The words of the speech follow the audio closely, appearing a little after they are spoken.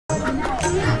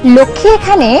লক্ষ্মী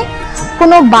এখানে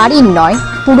কোনো বাড়ির নয়,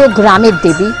 পুরো গ্রামের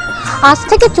দেবী। আজ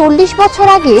থেকে 40 বছর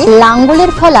আগে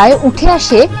লাঙ্গলের ফলায় উঠে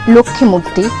আসে লক্ষ্মী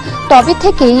মূর্তি। তবে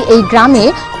থেকেই এই গ্রামে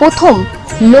প্রথম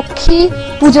লক্ষ্মী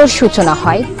পুজোর সূচনা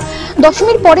হয়।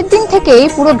 দশমীর পরের দিন থেকে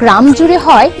পুরো গ্রাম জুড়ে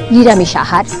হয় নিরামিষ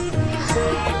আহার।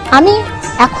 আমি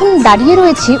এখন দাঁড়িয়ে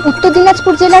রয়েছি উত্তর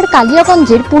দিনাজপুর জেলার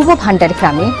কালিয়াগঞ্জের পূর্ব ভান্ডার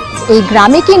গ্রামে। এই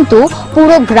গ্রামে কিন্তু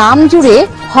পুরো গ্রাম জুড়ে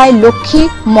হয় লক্ষ্মী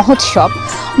মহোৎসব।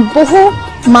 বহু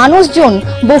মানুষজন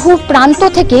বহু প্রান্ত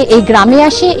থেকে এই গ্রামে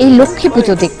আসে এই লক্ষ্মী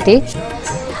পুজো দেখতে।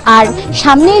 আর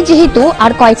সামনে যেহেতু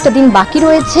আর কয়েকটা দিন বাকি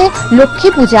রয়েছে লক্ষ্মী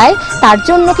পূজায়, তার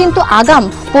জন্য কিন্তু আগাম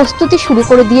প্রস্তুতি শুরু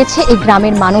করে দিয়েছে এই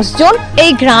গ্রামের মানুষজন।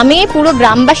 এই গ্রামে পুরো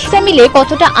গ্রামবাসীরা মিলে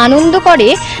কতটা আনন্দ করে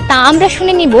তা আমরা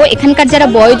শুনে নিব এখানকার যারা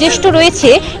বয়োজ্যেষ্ঠ রয়েছে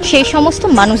সেই সমস্ত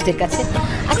মানুষদের কাছে।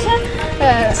 আচ্ছা,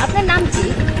 আপনার নাম কি?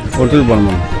 অতুল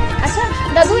বর্মন। আচ্ছা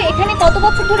দাদু, এখানে কত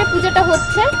বছর ধরে পূজাটা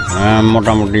হচ্ছে?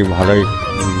 মোটামুটি ভালোই,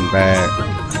 প্রায়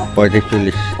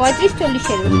 35-40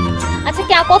 এর। আচ্ছা,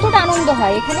 কতটা আনন্দ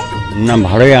হয় এখানে? না,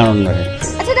 ভালোই আনন্দ হয়।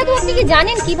 আচ্ছা দাদু, আপনি কি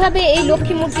জানেন কিভাবে এই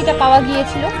লক্ষ্মী মূর্তিটা পাওয়া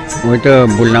গিয়েছিল? ওই তো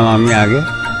বললাম আমি আগে,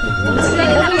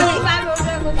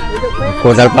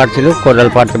 কোদাল পাড়ছিল, কোদাল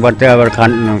পাড়তে পাড়তে আবার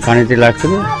খানিতে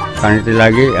লাগছিল, খানিতে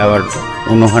লাগিয়ে আবার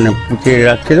অন্যখানে পুঁচিয়ে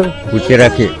রাখছিল, পুঁচিয়ে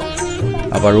রাখে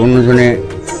আবার অন্যজনে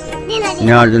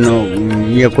নেওয়ার জন্য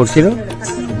ইয়ে করছিল,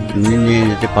 নিয়ে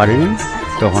যেতে পারেনি,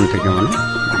 তখন থেকে মানে।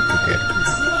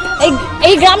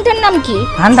 এই গ্রামটার নাম কি?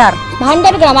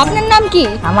 ভান্ডার গ্রাম। আপনার নাম কি?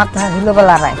 আমার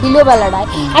হিলোবালা রায়। হিলোবালা রায়।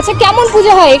 আচ্ছা, কেমন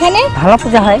পূজা হয় এখানে? ভালো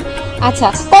পূজা হয়। আচ্ছা,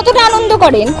 কতটা আনন্দ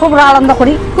করেন? খুব আনন্দ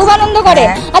করি। খুব আনন্দ করেন?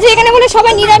 আচ্ছা, এখানে বলে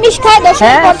সবাই নিরামিষ খায়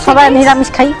দশমীর পর? সবাই নিরামিষ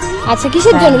খাই। আচ্ছা,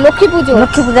 কিসের জন্য? লক্ষ্মী পুজো।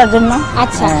 লক্ষ্মী পূজার জন্য।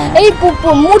 আচ্ছা, এই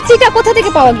মূর্তিটা কোথা থেকে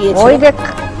পাওয়া গিয়েছে? ওই যে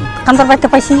কান্তর বাড়িতে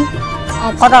পাইছি,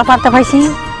 কোদাল পাড়তে পাইছি,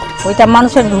 ওইটা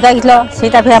মানুষের ঢুকাই গেল,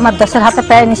 সেটা ভেবে আমার দশের হাতে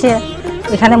পেয়ে নিছে,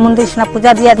 এখানে মন্দির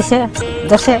পূজা দিয়ে দিছে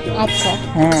দশে। আচ্ছা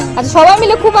হ্যাঁ, আচ্ছা, সবাই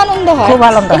মিলে খুব আনন্দ হয়। খুব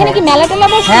আনন্দ। এখানে কি মেলা টেলা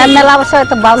বসে? হ্যাঁ, মেলা বসে,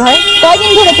 তো বাউল হয়।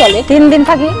 কয়দিন ধরে চলে? 3 দিন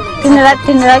থাকি, 3 রাত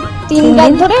 3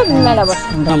 রাত ধরে মেলা বসে।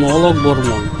 নাম অলোক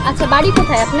বর্মন। আচ্ছা, বাড়ি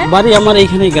কোথায় আপনার? বাড়ি আমার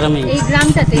এইখানে গ্রামে। এই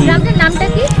গ্রামটাতে। গ্রামটার নামটা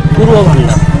কি? পূর্ব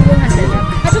ভান্ডার। পূর্ব ভান্ডার গ্রাম।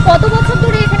 আচ্ছা, কত বছর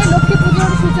ধরে এখানে লক্ষ্মী পুজোর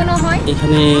সূচনা হয়?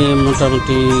 এখানে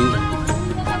মোটামুটি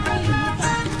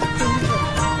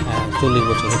 40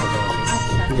 বছর হতে পারে।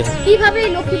 কিভাবে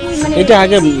লক্ষ্মী পুজো মানে? এটা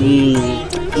আগে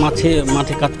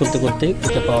মাঠে কাজ করতে করতে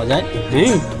এটা পাওয়া যায়।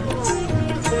 হ্যাঁ,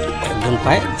 একজন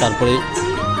পায়, তারপরে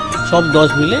সব 10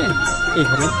 মিলে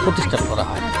এখানে প্রতিষ্ঠা করা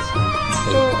হয়।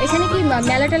 তো এখানে কি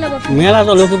মেলা টেলা বসে? মেলা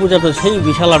তো লক্ষ্মী পূজা তো সেই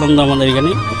বিশাল আনন্দ আমাদের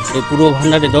এখানে। এই পূর্ব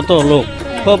ভান্ডারে যত লোক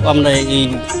সব আমরা এই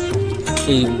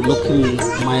লক্ষ্মী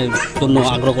মায়ের জন্য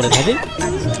আগ্রহ করে থাকি।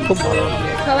 খুব ভালো লাগে।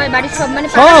 সবাই বাড়ির সব মানে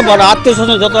সব বড় আত্মীয়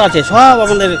স্বজন যত আছে সব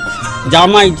আমাদের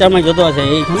জামাই যত আছে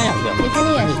এইখানে আসবে।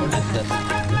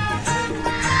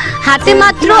 হাতে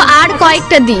মাত্র আর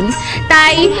কয়েকটা দিন,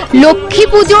 তাই লক্ষ্মী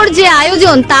পুজোর যে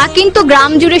আয়োজন তা কিন্তু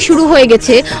গ্রাম জুড়ে শুরু হয়ে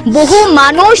গেছে। বহু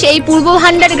মানুষ এই পূর্ব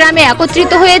ভান্ডার গ্রামে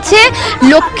একত্রিত হয়েছে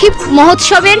লক্ষ্মী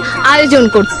মহোৎসবের আয়োজন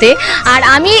করতে। আর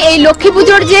আমি এই লক্ষ্মী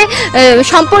পুজোর যে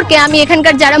সম্পর্কে আমি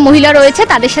এখানকার যারা মহিলা রয়েছে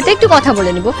তাদের সাথে একটু কথা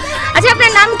বলে নিব। আচ্ছা,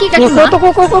 আপনার নাম কি কাকিমা?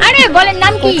 আরে বলেন,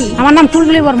 নাম কি? আমার নাম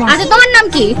টুলবুলি বর্মন। আচ্ছা, তোমার নাম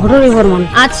কি? ঘটুরি বর্মন।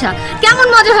 আচ্ছা, কেমন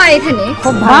মজা হয় এখানে?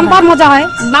 খুব বাম্পার মজা হয়।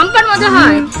 বাম্পার মজা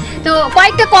হয়। তো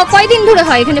কয়দিন ধরে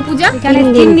হয় এখানে পূজা? 3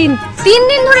 দিন। 3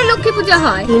 দিন ধরে লক্ষ্মী পূজা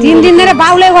হয়? 3 দিন ধরে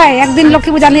বাউলে হয়। একদিন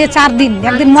লক্ষ্মী পূজা নিয়ে 4 দিন,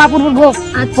 একদিন মহাপূর্বর ভোগ,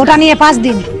 ওটা নিয়ে 5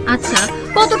 দিন। আচ্ছা,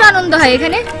 কতটা আনন্দ হয়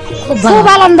এখানে? খুব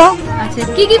আনন্দ। আচ্ছা,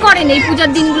 কি করেন এই পূজার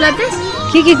দিনগুলোতে?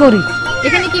 কি করি?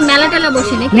 এখানে কি মেলা টেলা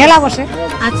বসে নাকি? মেলা বসে।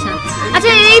 আচ্ছা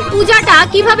আচ্ছা, এই পূজাটা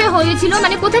কিভাবে হয়েছিল,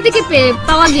 মানে কোথা থেকে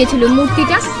পাওয়া গিয়েছিল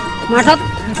মূর্তিটা?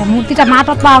 মূর্তিটা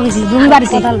মাঠত পাওয়া গেছিল,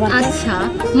 জমিবাড়িতে। আচ্ছা,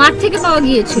 মাঠ থেকে পাওয়া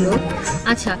গিয়েছিল।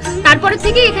 আচ্ছা, তারপরে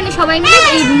থেকে এখানে সবাই মিলে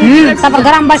এই তারপর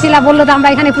গ্রামবাসীরা বললো তো আমরা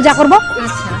এখানে পূজা করব।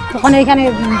 আচ্ছা, তখন এখানে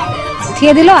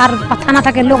থিয়ে দিল, আর থানা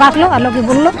থেকে লোক আসলো, আর লোকে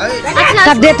বললো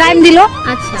আচ্ছা টাইম দিল।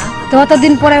 আচ্ছা, তো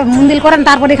অতদিন পরে মন্দির করেন,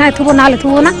 তারপরে এখানে থুবো, না হলে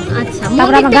থুবো না। আচ্ছা,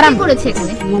 তারপরে আমার গ্রাম করেছে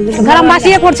এখানে, গ্রামবাসী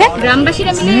করছে,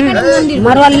 গ্রামবাসীরা মিলে এখানে মন্দির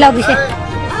মারোয়ালিরাও দিছে।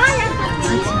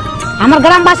 আমার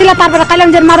গ্রামবাসীরা তারপরে কালাম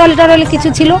যে মারোয়ালি টারোয়ালি কিছু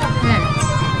ছিল,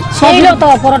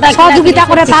 সহযোগিতা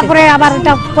করে তারপরে আবার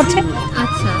এটা করছে।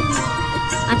 আচ্ছা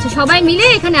আচ্ছা, সবাই মিলে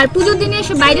এখানে। আর পুজোর দিনে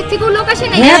এসে বাইরের থেকেও লোক আসে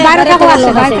না? হ্যাঁ, বাইরে থেকেও আসে।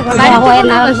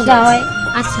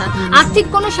 আচ্ছা, আর্থিক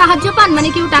কোনো সাহায্য পান, মানে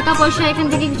কেউ টাকা পয়সা এখান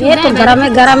থেকে কিছু দেয়?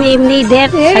 গ্রামে এমনি দেয়,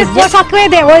 পয়সা করে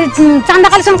দেয়, ওই চাঁদা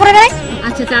কালেকশন করে দেয়।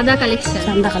 আচ্ছা, চাঁদা কালেকশন।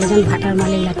 চান্দা কালেকশন ভাটার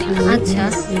মালিক লাঠি। আচ্ছা,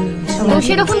 তো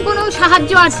সেরকম কোনো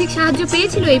সাহায্য, আর্থিক সাহায্য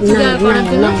পেয়েছিল এই পূজা করার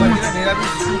জন্য?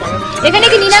 এখানে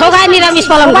কি নিরামিষ? সবাই নিরামিষ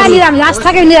পালন করে। নিরামিষ আজ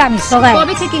থেকে নিরামিষ সবাই।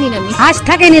 কবে থেকে নিরামিষ? আজ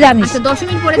থেকে নিরামিষ। আচ্ছা,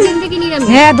 দশমীর পরের দিন থেকে নিরামিষ?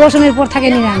 হ্যাঁ, দশমীর পর থেকে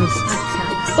নিরামিষ। আচ্ছা,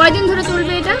 কয়দিন ধরে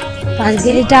চলবে এটা? 5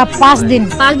 দিন। এটা 5 দিন।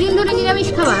 5 দিন ধরে নিরামিষ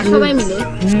খাওয়া সবাই মিলে?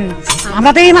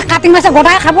 আমরা তো এই কার্তিক মাসে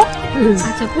গোটায় খাবো।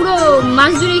 আচ্ছা, পুরো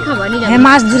মাস জুড়েই খাবা নিরামিষ? হ্যাঁ,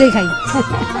 মাস জুড়েই খাই।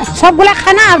 সবগুলা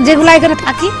খাই না, যেগুলা এখানে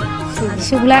থাকি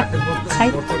সেগুলা খাই।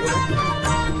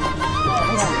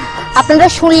 আপনারা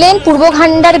শুনলেন পূর্ব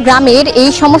ভান্ডার গ্রামের এই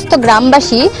সমস্ত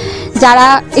গ্রামবাসী, যারা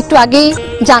একটু আগেই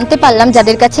জানতে পারলাম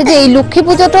যাদের কাছে, যে এই লক্ষ্মী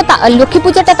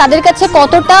পূজাটা তাদের কাছে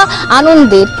কতটা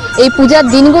আনন্দের। এই পূজার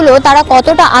দিনগুলো তারা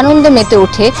কতটা আনন্দে মেতে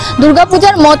ওঠে।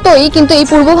 দুর্গাপূজার মতোই কিন্তু এই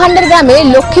পূর্ব ভান্ডার গ্রামে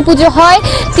লক্ষ্মী পুজো হয়,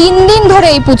 3 দিন ধরে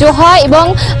এই পুজো হয় এবং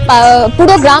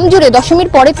পুরো গ্রাম জুড়ে দশমীর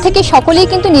পরের থেকে সকলেই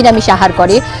কিন্তু নিরামিষ আহার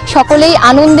করে, সকলেই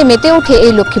আনন্দে মেতে ওঠে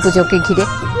এই লক্ষ্মী পুজোকে ঘিরে।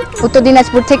 উত্তর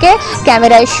দিনাজপুর থেকে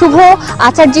ক্যামেরায় শুভ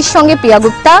আচার্যের সঙ্গে প্রিয়া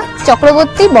গুপ্তা,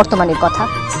 চক্রবর্তী, বর্তমানের কথা।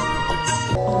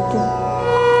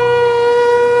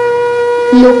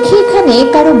 লক্ষ্মী এখানে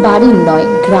কারো বাড়ির নয়,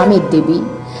 গ্রামের দেবী।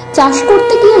 চাষ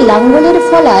করতে গিয়ে লাঙ্গলের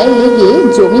ফলায় লেগে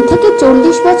জমি থেকে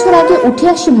 40 বছর আগে উঠে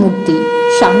আসে মূর্তি।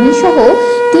 স্বামী সহ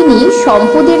তিনি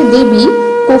সম্পদের দেবী,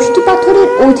 কোষ্ঠী পাথরের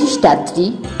অধিষ্ঠাত্রী।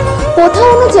 প্রথা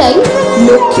অনুযায়ী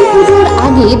লক্ষ্মী পুজোর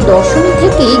আগে দশমী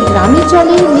থেকে গ্রামে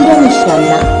চলে নিরামিষ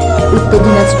রান্না। উত্তর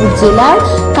দিনাজপুর জেলার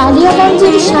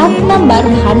কালিয়াগঞ্জের 7 নম্বর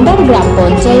ভান্ডার গ্রাম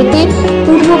পঞ্চায়েতের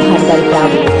পূর্ব ভান্ডার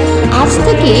গ্রাম। আজ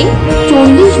থেকে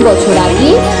 40 বছর আগে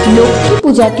লক্ষ্মী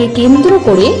পূজাকে কেন্দ্র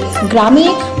করে গ্রামে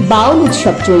বাউল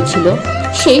উৎসব চলছিল।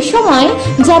 সেই সময়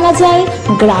জানা যায়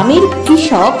গ্রামের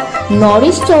কৃষক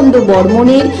নরেশ চন্দ্র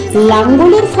বর্মনের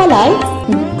লাঙ্গলের ফলায়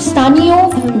স্থানীয়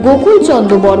গোকুল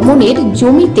চন্দ্র বর্মনের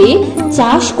জমিতে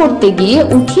চাষ করতে গিয়ে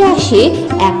উঠে আসে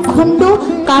একখণ্ড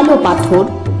কালো পাথর।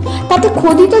 তাতে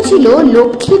খোদিত ছিল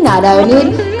লক্ষ্মী নারায়ণের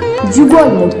যুগল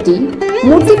মূর্তি।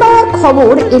 মূর্তি পাওয়ার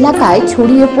খবর এলাকায়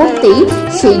ছড়িয়ে পড়তেই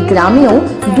সেই গ্রামেও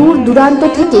দূর দূরান্ত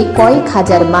থেকে কয়েক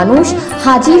হাজার মানুষ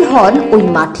হাজির হন ওই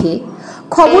মাঠে।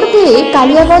 খবর পেয়ে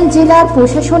কালিয়াগঞ্জ জেলার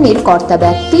প্রশাসনের কর্তা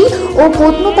ব্যক্তি ও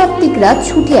প্রত্নতাত্ত্বিকরা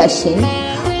ছুটে আসেন।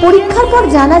 পরীক্ষার পর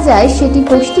জানা যায় সেটি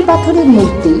কোষ্ঠী পাথরের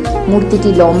মূর্তি। মূর্তিটি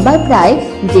লম্বায় প্রায়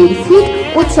 1.5 ফিট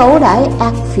ও চওড়ায়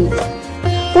 1 ফিট।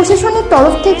 প্রশাসনের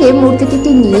তরফ থেকে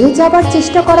মূর্তিটিকে নিয়ে যাবার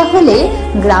চেষ্টা করা হলে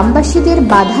গ্রামবাসীদের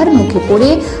বাধার মুখে পড়ে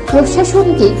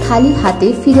প্রশাসনকে খালি হাতে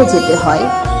ফিরে যেতে হয়।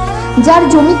 যার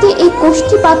জমিতে এই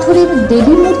কোষ্ঠী পাথরের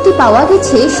দেবী মূর্তি পাওয়া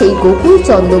গেছে, সেই গোকুল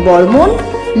চন্দ্র বর্মন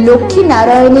লক্ষ্মী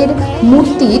নারায়ণের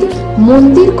মূর্তির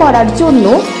মন্দির করার জন্য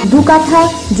 2 কাঠা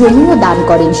জমিও দান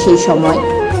করেন সেই সময়।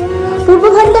 পূর্ব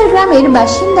ভান্ডার গ্রামের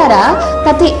বাসিন্দারা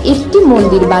তাতে একটি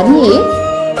মন্দির বানিয়ে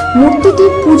মূর্তিটি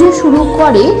পুজো শুরু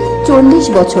করে 40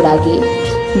 বছর আগে।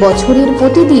 বছরের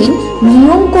প্রতিদিন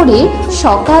নিয়ম করে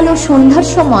সকাল ও সন্ধ্যার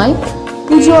সময়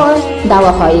পুজো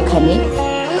দেওয়া হয় এখানে।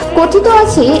 কথিত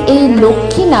আছে এই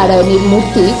লক্ষ্মী নারায়ণের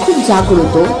মূর্তি খুব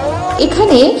জাগ্রত।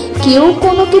 এখানে কেউ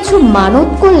কোনো কিছু মানত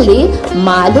করলে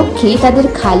মা লক্ষ্মী তাদের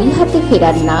খালি হাতে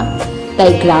ফেরান না।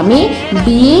 তাই গ্রামে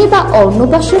বিয়ে বা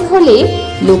অন্নপ্রাশন হলে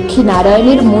লক্ষ্মী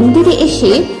নারায়ণের মন্দিরে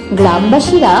এসে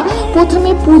গ্রামবাসীরা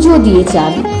প্রথমে পুজো দিয়ে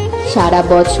যান। সারা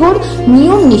বছর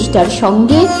নিয়ম নিষ্ঠার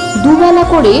সঙ্গে 2 বেলা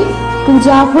করে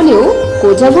পূজা হলেও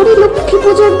কোজাগরী লক্ষ্মী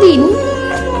পুজোর দিন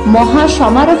মহা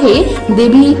সমারোহে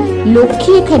দেবী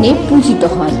লক্ষ্মী এখানে পূজিত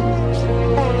হন।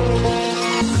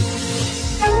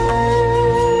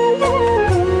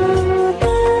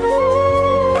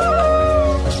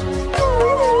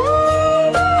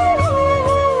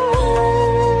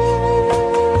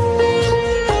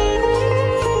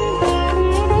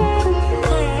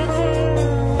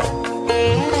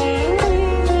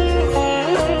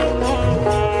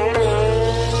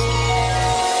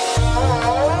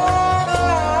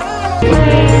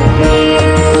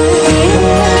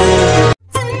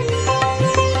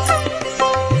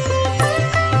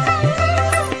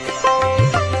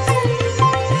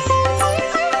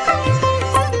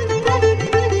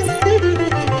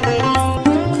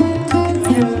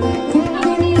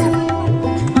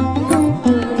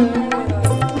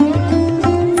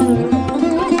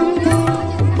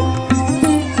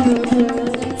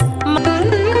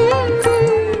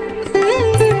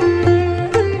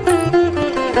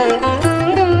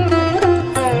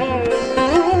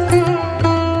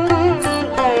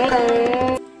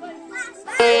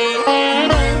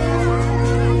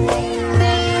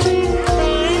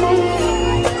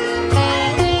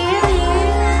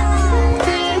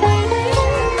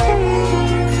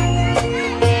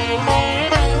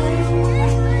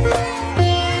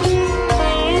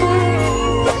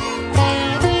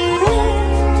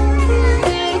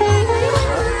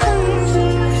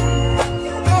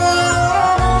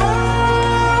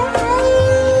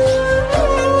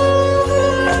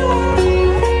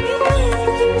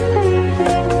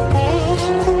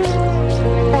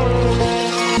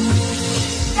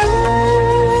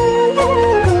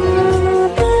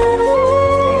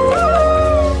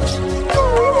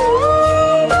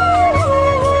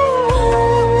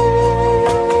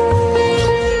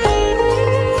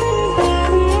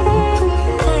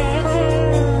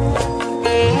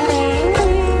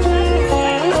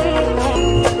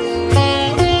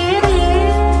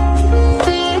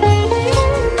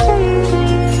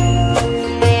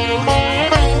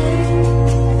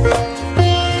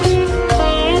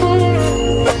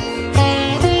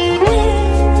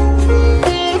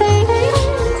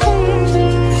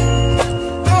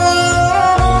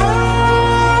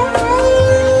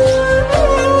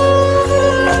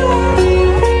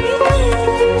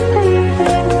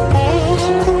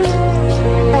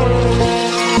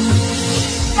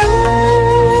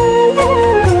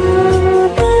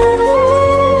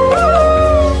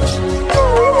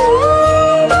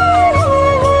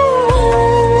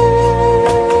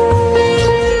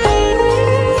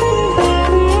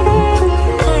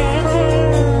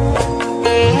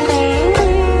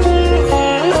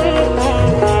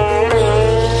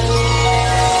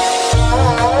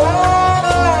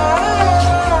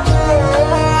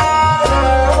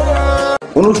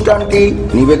 অনুষ্ঠানটি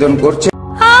নিবেদন করছে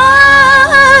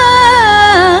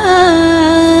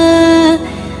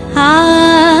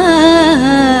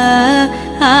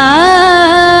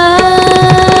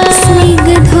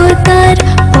স্নিগ্ধতার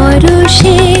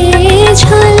পরশে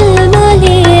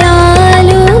ঝলমলে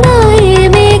আলো নয়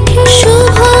মেঘে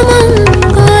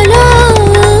শুভমঙ্গল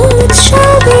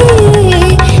উৎসবে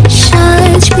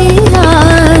সাজবে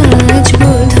আজ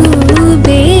বধূ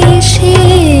বেশে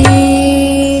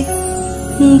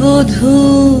বধূ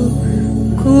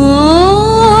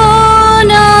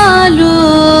কোন আলো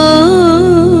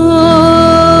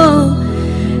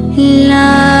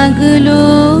লাগলো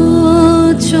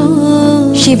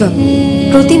শিবম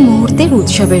প্রতি মুহূর্তের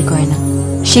উৎসবের গয়না।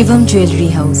 শিবম জুয়েলারি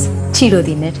হাউস,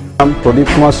 চিরদিনের। প্রদীপ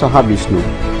কুমার সাহা, বিষ্ণু।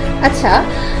 আচ্ছা,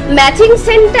 ম্যাচিং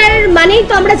সেন্টার মানেই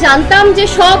তো আমরা জানতাম যে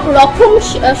সব রকম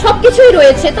সবকিছুই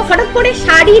রয়েছে, তো হঠাৎ করে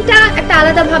শাড়িটা একটা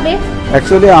আলাদা ভাবে।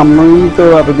 অ্যাকচুয়ালি আমি তো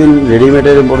এতদিন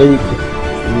রেডিমেডের উপরেই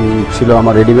ছিল,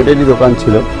 আমার রেডিমেডেরই দোকান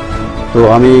ছিল। তো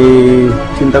আমি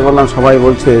চিন্তা করলাম, সবাই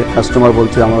বলছে, কাস্টমার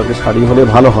বলছে আমাদের শাড়ি হলে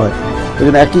ভালো হয়, এই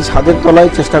জন্য একই ছাদের তলায়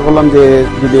চেষ্টা করলাম যে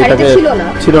যদি এটাকে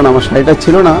ছিল না, আমার শাড়িটা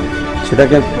ছিল না,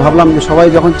 সেটাকে ভাবলাম যে সবাই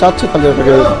যখন চাচ্ছে তাহলে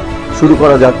ওটাকে শুরু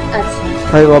করা যাক।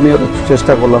 তাই আমি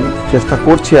চেষ্টা করলাম, চেষ্টা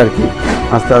করছি আর কি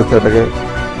আস্তে আস্তে ওটাকে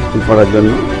করার জন্য।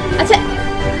 আচ্ছা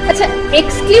আচ্ছা,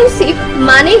 এক্সক্লুসিভ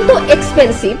মানেই তো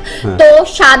এক্সপেন্সিভ, তো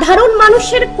সাধারণ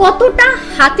মানুষের কতটা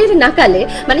হাতের নাগালে,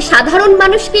 মানে সাধারণ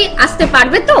মানুষ কি আসতে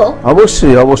পারবে? তো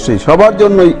অবশ্যই অবশ্যই, সবার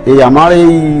জন্যই এই আমার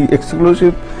এই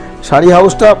এক্সক্লুসিভ শাড়ি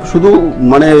হাউসটা শুধু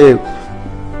মানে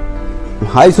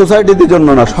হাই সোসাইটিদের জন্য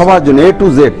না, সবার জন্য, A to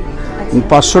Z।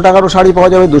 500 টাকারও শাড়ি পাওয়া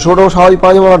যাবে, 200 টাকাও শাড়ি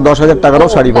পাওয়া যাবে, আর 10,000 টাকারও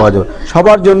শাড়ি পাওয়া যাবে।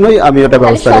 সবার জন্যই আমি এটা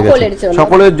ব্যবস্থা রেখেছি,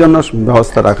 সকলের জন্য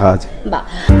ব্যবস্থা রাখা আছে।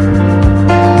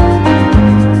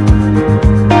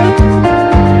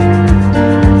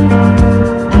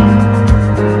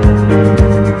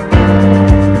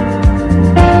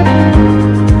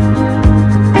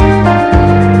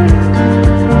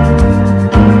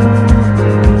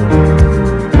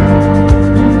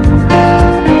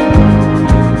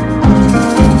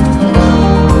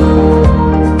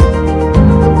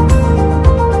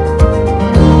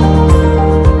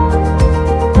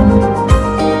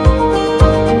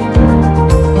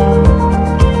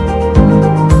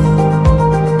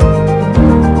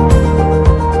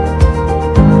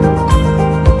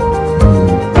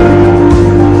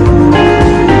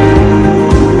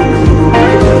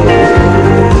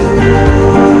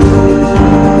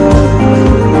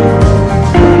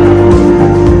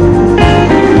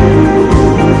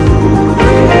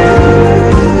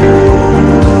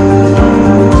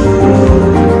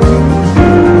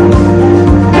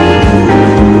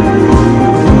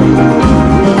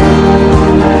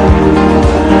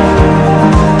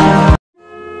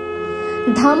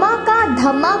 ধামাকা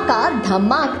ধামাকা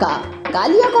ধামাকা,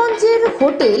 কালিয়াগঞ্জের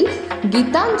হোটেল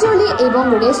গীতাঞ্জলি এবং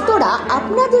রেস্তোরাঁ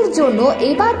আপনাদের জন্য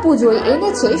এবার পুজোয়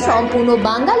এনেছে সম্পূর্ণ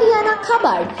বাঙালিয়ানা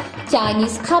খাবার,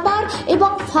 চাইনিজ খাবার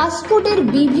এবং ফাস্টফুডের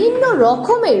বিভিন্ন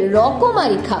রকমের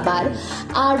রকমারি খাবার।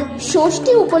 আর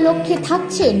ষষ্ঠী উপলক্ষে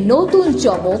থাকছে নতুন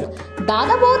চমক,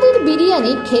 দাদা বৌদির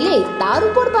বিরিয়ানি খেলে তার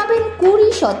উপর পাবেন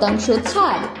 20%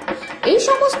 ছাড়। এই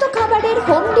সমস্ত খাবারের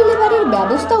হোম ডেলিভারির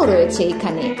ব্যবস্থাও রয়েছে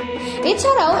এখানে।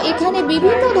 এছাড়াও এখানে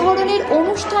বিভিন্ন ধরনের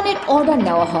অনুষ্ঠানের অর্ডার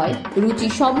নেওয়া হয়।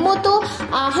 রুচিসম্মত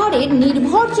আহারের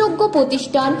নির্ভরযোগ্য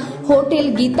প্রতিষ্ঠান হোটেল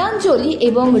গীতাঞ্জলি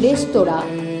এবং রেস্তোরাঁ,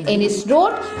 NS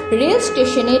রোড, রেল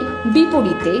স্টেশনের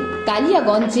বিপরীতে,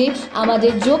 কালিয়াগঞ্জে।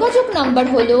 আমাদের যোগাযোগ নাম্বার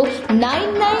হলো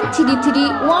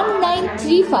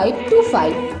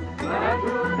 9933193525।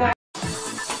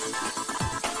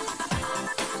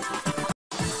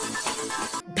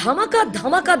 ধামাকা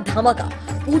ধামাকা ধামাকা,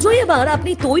 পুজোয় এবার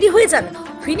আপনি তৈরি হয়ে যান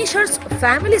ফিনিশার্স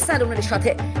ফ্যামিলি স্যালুনের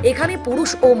সাথে। এখানে পুরুষ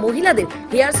ও মহিলাদের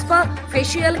hair spa,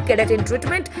 facial, keratin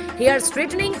treatment, hair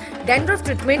straightening, dandruff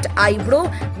treatment, eyebrow,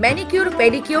 manicure,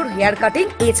 pedicure, hair cutting,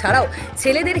 এছাড়াও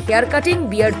ছেলেদের হেয়ার কাটিং,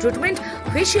 বিয়ার ট্রিটমেন্ট,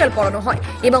 ফেসিয়াল করানো হয়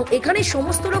এবং এখানে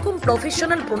সমস্ত রকম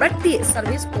প্রফেশনাল প্রোডাক্ট দিয়ে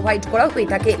সার্ভিস প্রোভাইড করা হয়ে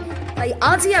থাকে। তাই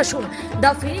আজই আসুন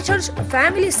দ্য ফিনিশার্স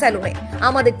ফ্যামিলি স্যালুনে।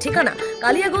 আমাদের ঠিকানা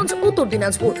কালিয়াগঞ্জ, উত্তর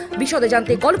দিনাজপুর। বিশদে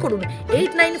জানতে কল করুন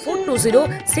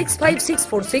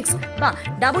 8942065646 বা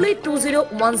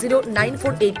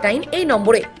 8820109489 এই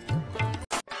নম্বরে।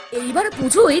 এইবার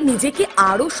পুজোয় নিজেকে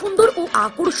আরো সুন্দর ও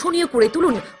আকর্ষণীয় করে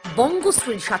তুলুন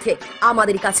বঙ্গশ্রীর সাথে।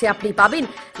 আমাদের কাছে আপনি পাবেন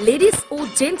লেডিস ও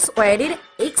জেন্টস ওয়্যারের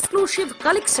এক্সক্লুসিভ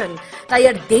কালেকশন। তাই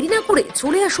আর দেরি না করে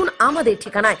চলে আসুন আমাদের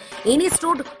ঠিকানায়, NS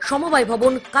রোড, সমবায়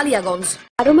ভবন, কালিয়াগঞ্জ।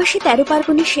 12 মাসে 13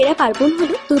 পার্বণের সেরা পার্বণ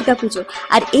হলো দুর্গাপুজো,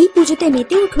 আর এই পুজোতে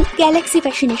মেতে উঠুন গ্যালাক্সি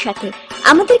ফ্যাশনের সাথে।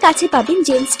 আমাদের কাছে পাবেন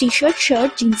জেন্টস টি শার্ট,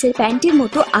 শার্ট, জিন্সের প্যান্টের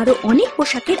মতো আরো অনেক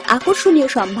পোশাকের আকর্ষণীয়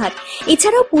সম্ভার।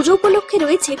 এছাড়াও পুজো উপলক্ষে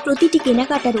রয়েছে প্রতিটি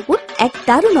কেনাকাটার উপর এক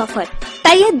দারুণ অফার।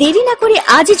 তাই আর দেরি না করে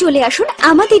আজই চলে আসুন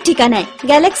আমাদের ঠিকানায়,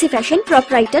 গ্যালাক্সি ফ্যাশন,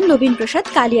 প্রোপ্রাইটার নবীন প্রসাদ,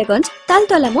 কালিয়াগঞ্জ,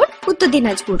 তালতলা মোড়, উত্তর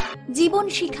দিনাজপুর। জীবন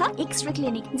শিখা এক্সরে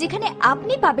ক্লিনিক, যেখানে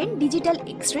আপনি পাবেন ডিজিটাল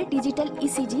এক্সরে, ডিজিটাল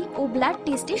ইসিজি ও ব্লাড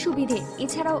টেস্টের সুবিধে।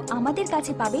 এছাড়াও আমাদের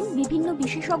কাছে পাবেন বিভিন্ন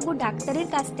বিশেষজ্ঞ ডাক্তারের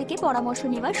কাছ থেকে পরামর্শ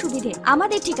নেওয়ার সুবিধে।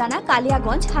 আমাদের ঠিকানা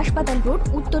কালিয়াগঞ্জ, হাসপাতাল রোড,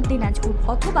 উত্তর দিনাজপুর।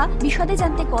 অথবা বিশদে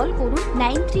জানতে কল করুন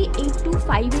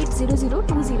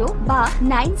 9382580020 বা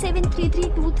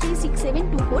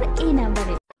 9733236724 এই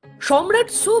নাম্বারে। সম্রাট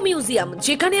সু মিউজিয়াম,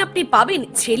 যেখানে আপনি পাবেন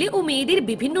ছেলে ও মেয়েদের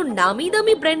বিভিন্ন নামি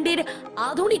দামি ব্র্যান্ডের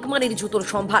আধুনিক মানের জুতোর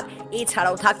সম্ভার।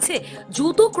 এছাড়াও থাকছে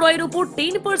জুতো ক্রয়ের উপর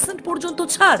 10% পর্যন্ত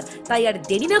ছাড়। তাই আর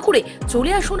দেরি না করে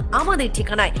চলে আসুন আমাদের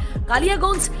ঠিকানায়,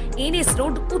 কালিয়াগঞ্জ, NS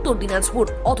রোড, উত্তর দিনাজপুর।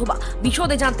 অথবা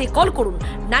বিশদে জানতে কল করুন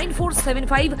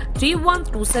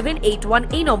 9475312781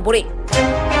 এই নম্বরে।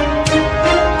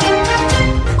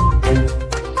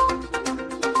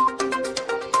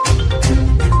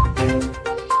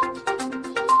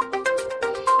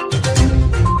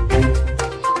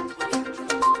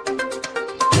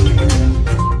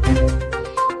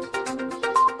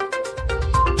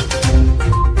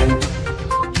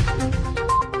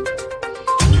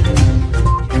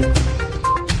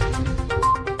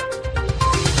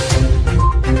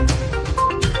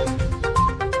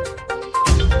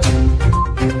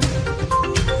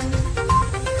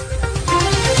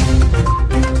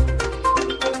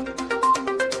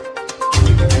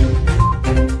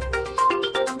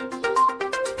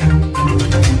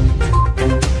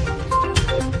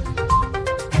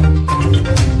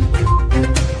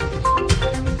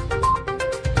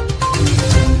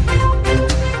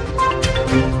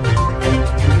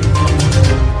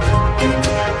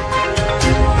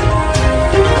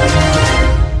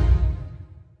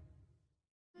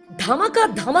 ধামাকা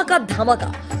ধামাকা ধামাকা,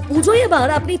 পুজোয় এবার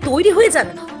আপনি তৈরি হয়ে যান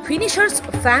ফিনিশার্স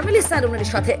ফ্যামিলি স্যালুনের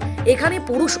সাথে। এখানে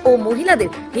পুরুষ ও মহিলাদের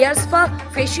hair spa,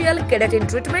 facial, keratin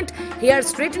treatment, hair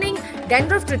straightening,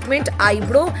 dandruff treatment,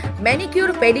 eyebrow, manicure,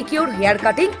 pedicure, hair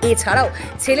cutting. এছাড়াও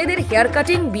ছেলেদের hair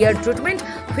cutting, beard treatment,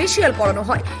 facial করানো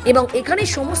হয় এবং এখানে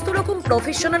সমস্ত রকম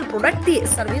প্রফেশনাল প্রোডাক্ট দিয়ে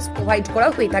সার্ভিস প্রোভাইড করা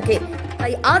হয়ে থাকে।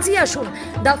 তাই আজই আসুন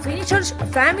দ্য ফিনিশার্স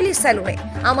ফ্যামিলি স্যালুনে।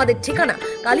 আমাদের ঠিকানা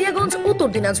কালিয়াগঞ্জ, উত্তর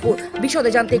দিনাজপুর।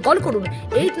 বিশদে জানতে কল করুন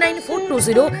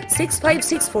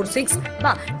 8942065646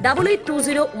 বা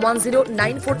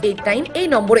 8820109489 এই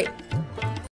নম্বরে।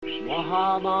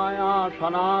 মহামায়া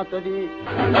সনাতনী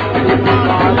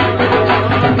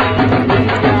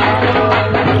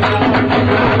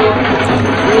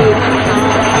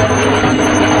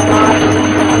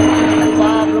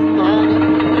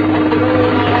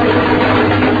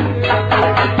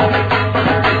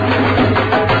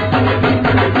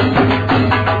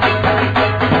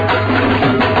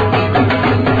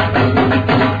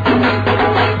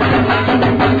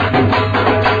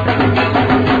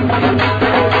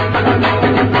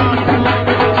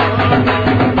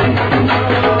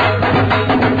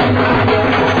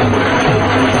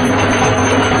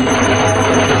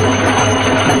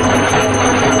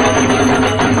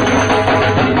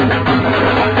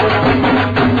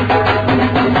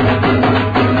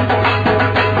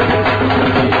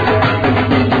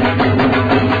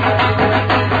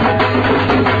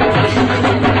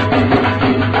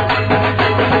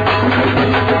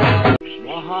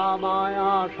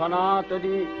সনাতনী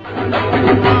সনাতনী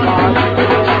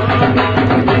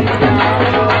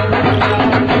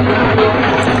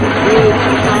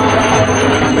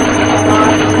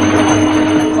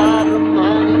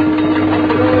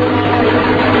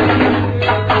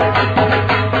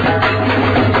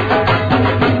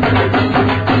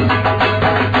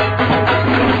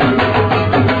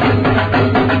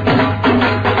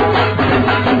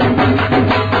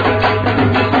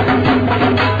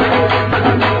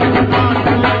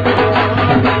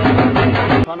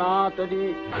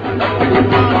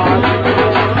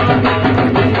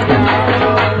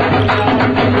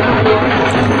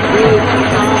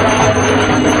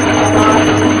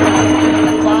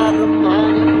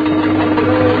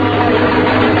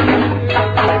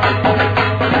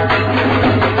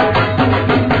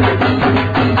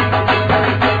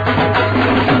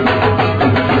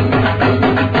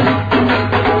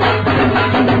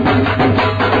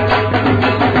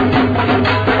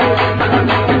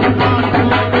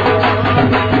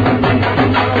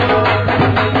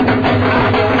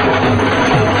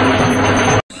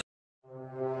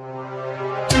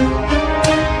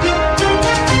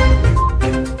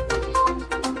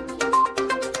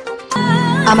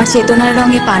আমার চেতনার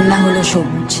রঙে পান্না হলো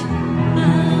সবুজ,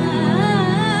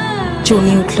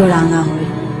 চুনি উঠল রাঙা হয়ে।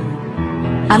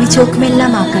 আমি চোখ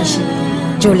মেললাম আকাশে,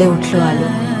 জ্বলে উঠল আলো।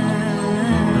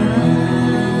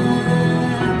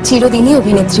 চিরদিনই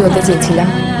অভিনেত্রী হতে চেয়েছিলাম,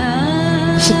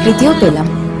 স্বীকৃতিও পেলাম।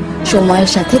 সময়ের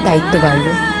সাথে দায়িত্ব বাড়ল,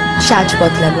 সাজ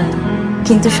বদলালো,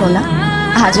 কিন্তু সোনা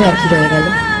আজও একই রয়ে গেল।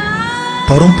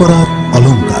 পরম্পরার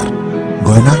অলংকার,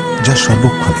 গয়না যা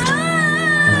সর্বক্ষণের।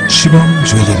 শিবম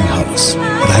জুয়েলারি হাউস,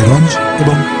 রায়গঞ্জ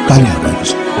এবং কালিয়াগঞ্জ।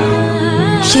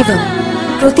 শিবম,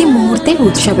 প্রতি মুহূর্তের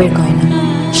উৎসবের গয়না।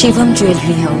 শিবম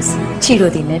জুয়েলারি হাউস,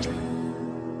 চিরদিনের।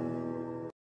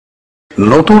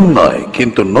 নতুন নয়,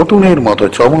 কিন্তু নতুনের মতো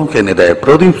চমক এনে দেয়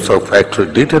প্রদীপ সোপ ফ্যাক্টরি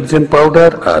ডিটারজেন্ট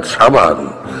পাউডার আর সাবান।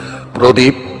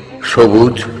 প্রদীপ,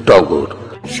 সবুজ, টগর।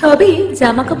 সবই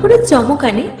জামা কাপড়ের চমক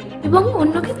আনে এবং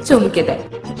অন্যকে চমকে দেয়।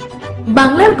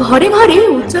 বাংলার ঘরে ঘরে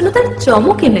উজ্জ্বলতার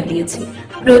চমক এনে দিয়েছে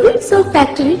প্রদীপ সোপ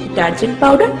ফ্যাক্টরি ডিটারজেন্ট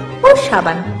পাউডার ও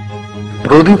সাবান।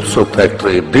 প্রদীপ সোপ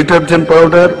ফ্যাক্টরি ডিটারজেন্ট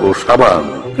পাউডার ও সাবান।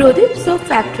 প্রদীপ সোপ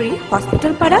ফ্যাক্টরি,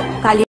 হসপিটাল পাড়া, কালী।